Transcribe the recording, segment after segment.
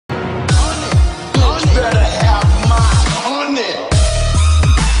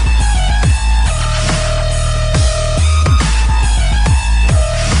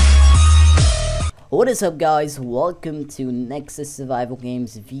What is up, guys? Welcome to Nexus Survival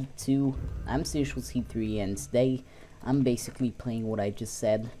Games V2. I'm C3, and today I'm basically playing what I just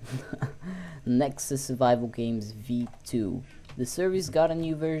said. Nexus Survival Games V2. The server's got a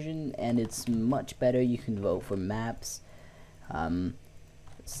new version and it's much better. You can vote for maps,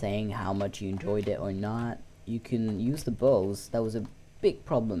 saying how much you enjoyed it or not. You can use the bows. That was a big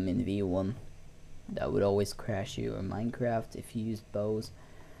problem in V1. That would always crash you, or Minecraft, if you used bows.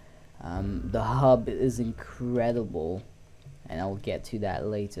 The hub is incredible, and I'll get to that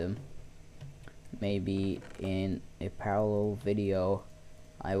later. Maybe in a parallel video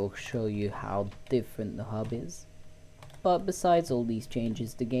I will show you how different the hub is. But besides all these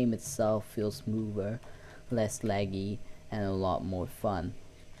changes, the game itself feels smoother, less laggy, and a lot more fun.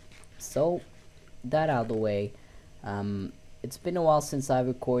 So that out of the way, it's been a while since I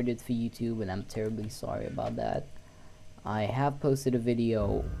recorded for YouTube, and I'm terribly sorry about that. I have posted a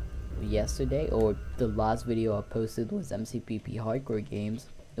video yesterday, or the last video I posted was MCPP Hardcore Games.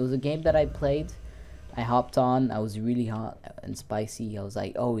 It was a game that I played. I hopped on, I was really hot and spicy. I was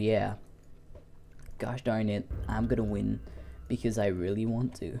like, oh yeah, gosh darn it, I'm gonna win because I really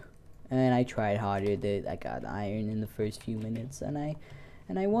want to. And I tried harder. I got iron in the first few minutes, and I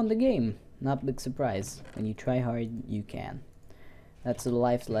won the game. Not a big surprise. When you try hard, you can. That's a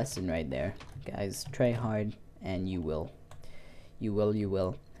life lesson right there, guys. Try hard and you will. You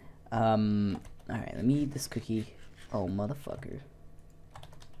will. Alright, let me eat this cookie. Oh, motherfucker.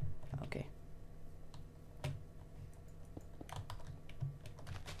 Okay.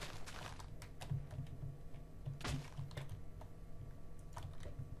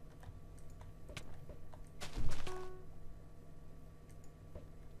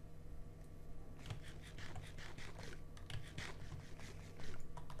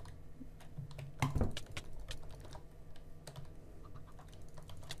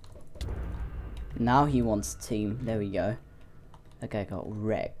 Now he wants team. There we go. That guy got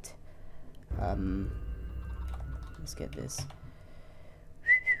wrecked. Let's get this.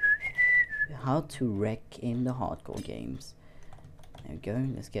 How to wreck in the hardcore games. There we go.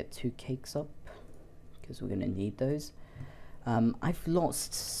 Let's get 2 cakes up, because we're gonna need those. I've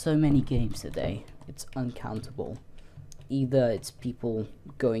lost so many games today. It's uncountable. Either it's people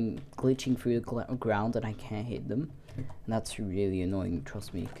glitching through the ground and I can't hit them. And that's really annoying,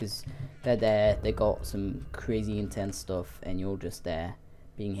 trust me, because they're there, they got some crazy intense stuff, and you're just there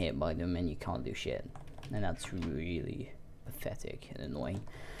being hit by them and you can't do shit. And that's really pathetic and annoying.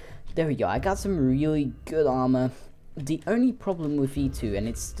 There we go, I got some really good armor. The only problem with V2, and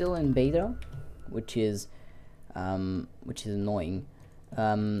it's still in beta, which is annoying,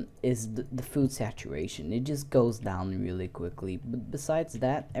 is the food saturation. It just goes down really quickly. But besides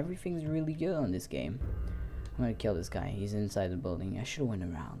that, everything's really good on this game. I'm gonna kill this guy. He's inside the building. I should have went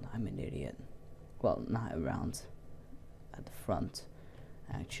around. I'm an idiot. Well, not around. At the front.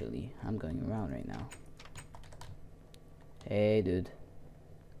 Actually, I'm going around right now. Hey, dude.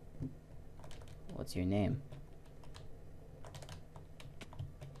 What's your name?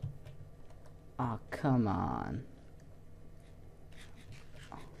 Oh, come on.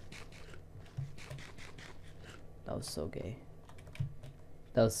 That was so gay.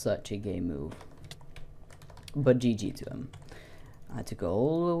 That was such a gay move. But GG to him. I had to go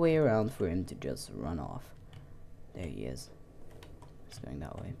all the way around for him to just run off. There he is. He's going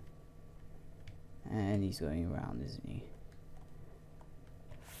that way. And he's going around, isn't he?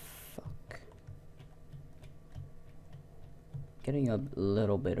 Fuck. Getting a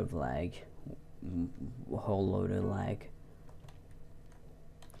little bit of lag. A whole load of lag.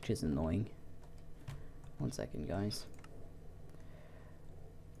 Which is annoying. 1 second, guys.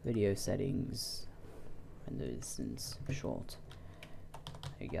 Video settings. Render distance short.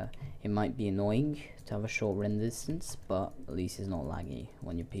 There you go. It might be annoying to have a short render distance, but at least it's not laggy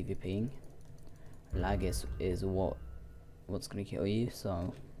when you're PvPing. Lag is what's gonna kill you.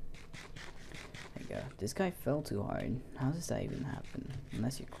 So there you go. This guy fell too hard. How does that even happen?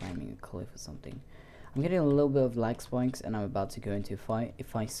 Unless you're climbing a cliff or something. I'm getting a little bit of lag spikes, and I'm about to go into a fight.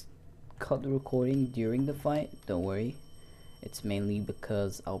 If I cut the recording during the fight, don't worry. It's mainly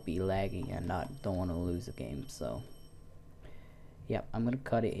because I'll be lagging and I don't want to lose the game. So yep, I'm gonna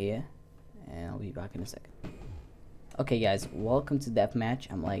cut it here and I'll be back in a second. Okay guys, welcome to deathmatch.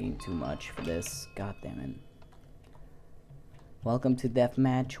 I'm lagging too much for this, god damn it. Welcome to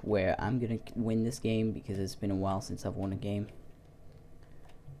deathmatch, where I'm gonna win this game because it's been a while since I've won a game.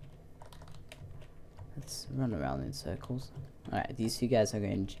 Let's run around in circles. Alright, these 2 guys are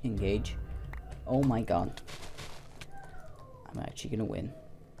gonna engage. Oh my god, I'm actually gonna win.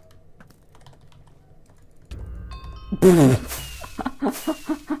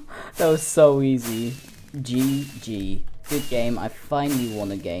 That was so easy. GG. Good game. I finally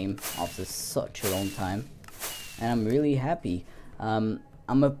won a game after such a long time, and I'm really happy.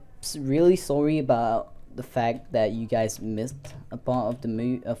 Really sorry about the fact that you guys missed a part of the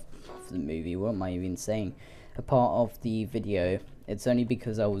movie. What am I even saying? A part of the video. It's only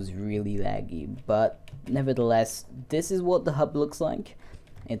because I was really laggy, but nevertheless, this is what the hub looks like.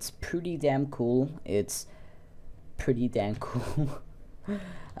 It's pretty damn cool.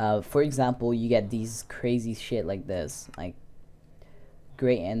 For example, you get these crazy shit like this, like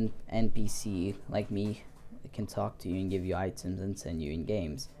great NPC like me can talk to you and give you items and send you in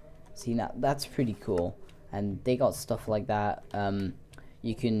games. See, now that's pretty cool. And they got stuff like that.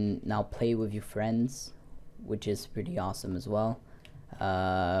 You can now play with your friends, which is pretty awesome as well.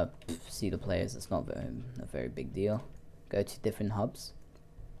 See the players, it's not a very big deal. Go to different hubs,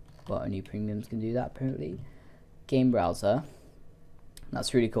 but only premiums can do that apparently. Game browser,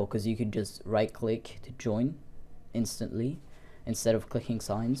 that's really cool because you can just right click to join instantly instead of clicking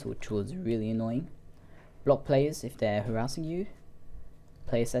signs, which was really annoying. Block players if they're harassing you.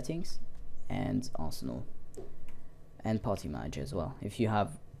 Player settings and arsenal, and party manager as well. If you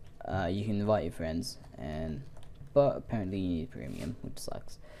have you can invite your friends, but apparently you need premium, which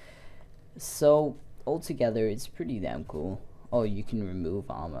sucks. So altogether it's pretty damn cool. Oh, you can remove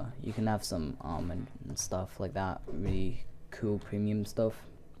armor. You can have some armor and stuff like that. Really cool premium stuff.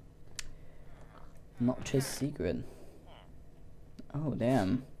 Not just secret. Oh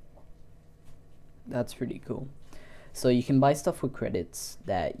damn, that's pretty cool. So you can buy stuff with credits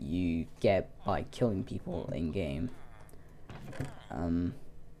that you get by killing people in game.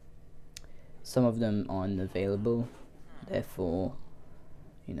 Some of them aren't available, therefore,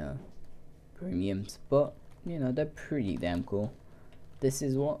 you know, premiums, but you know, they're pretty damn cool. This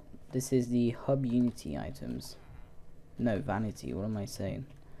is the hub unity items. No, vanity, what am I saying?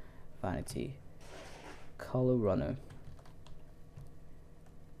 Vanity. Color runner.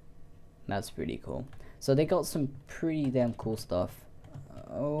 That's pretty cool. So they got some pretty damn cool stuff.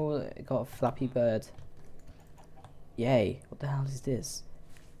 Oh, it got a Flappy Bird. Yay, what the hell is this?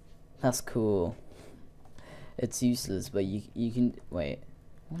 That's cool. It's useless, but you can, wait,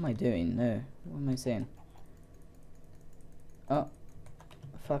 what am I doing? No, what am I saying? Oh,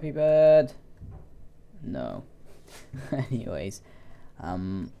 Flappy Bird. No. Anyways,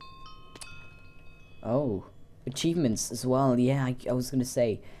 oh, achievements as well. Yeah, I was gonna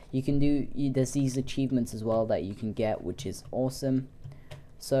say you can do. There's these achievements as well that you can get, which is awesome.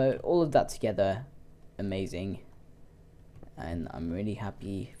 So all of that together, amazing. And I'm really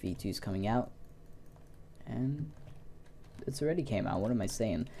happy V2 is coming out, and it's already came out. What am I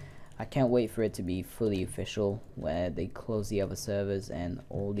saying? I can't wait for it to be fully official, where they close the other servers and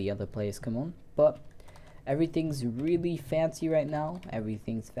all the other players come on. But everything's really fancy right now.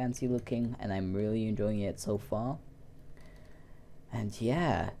 Everything's fancy looking, and I'm really enjoying it so far. And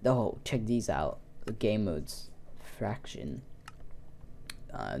yeah, oh, check these out. The game modes, Fraction.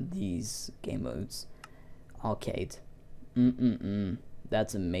 These game modes, Arcade.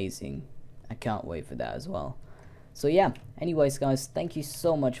 That's amazing. I can't wait for that as well. So yeah, anyways guys, thank you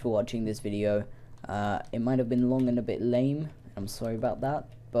so much for watching this video. It might have been long and a bit lame, I'm sorry about that,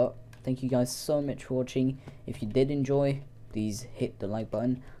 but thank you guys so much for watching. If you did enjoy, please hit the like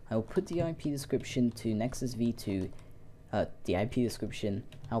button. I will put the IP description to Nexus V2, the IP description,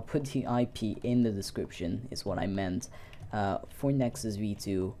 I'll put the IP in the description is what I meant, for Nexus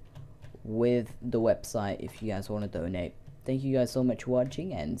V2 with the website if you guys want to donate. Thank you guys so much for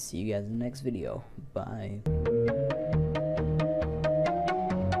watching, and see you guys in the next video. Bye.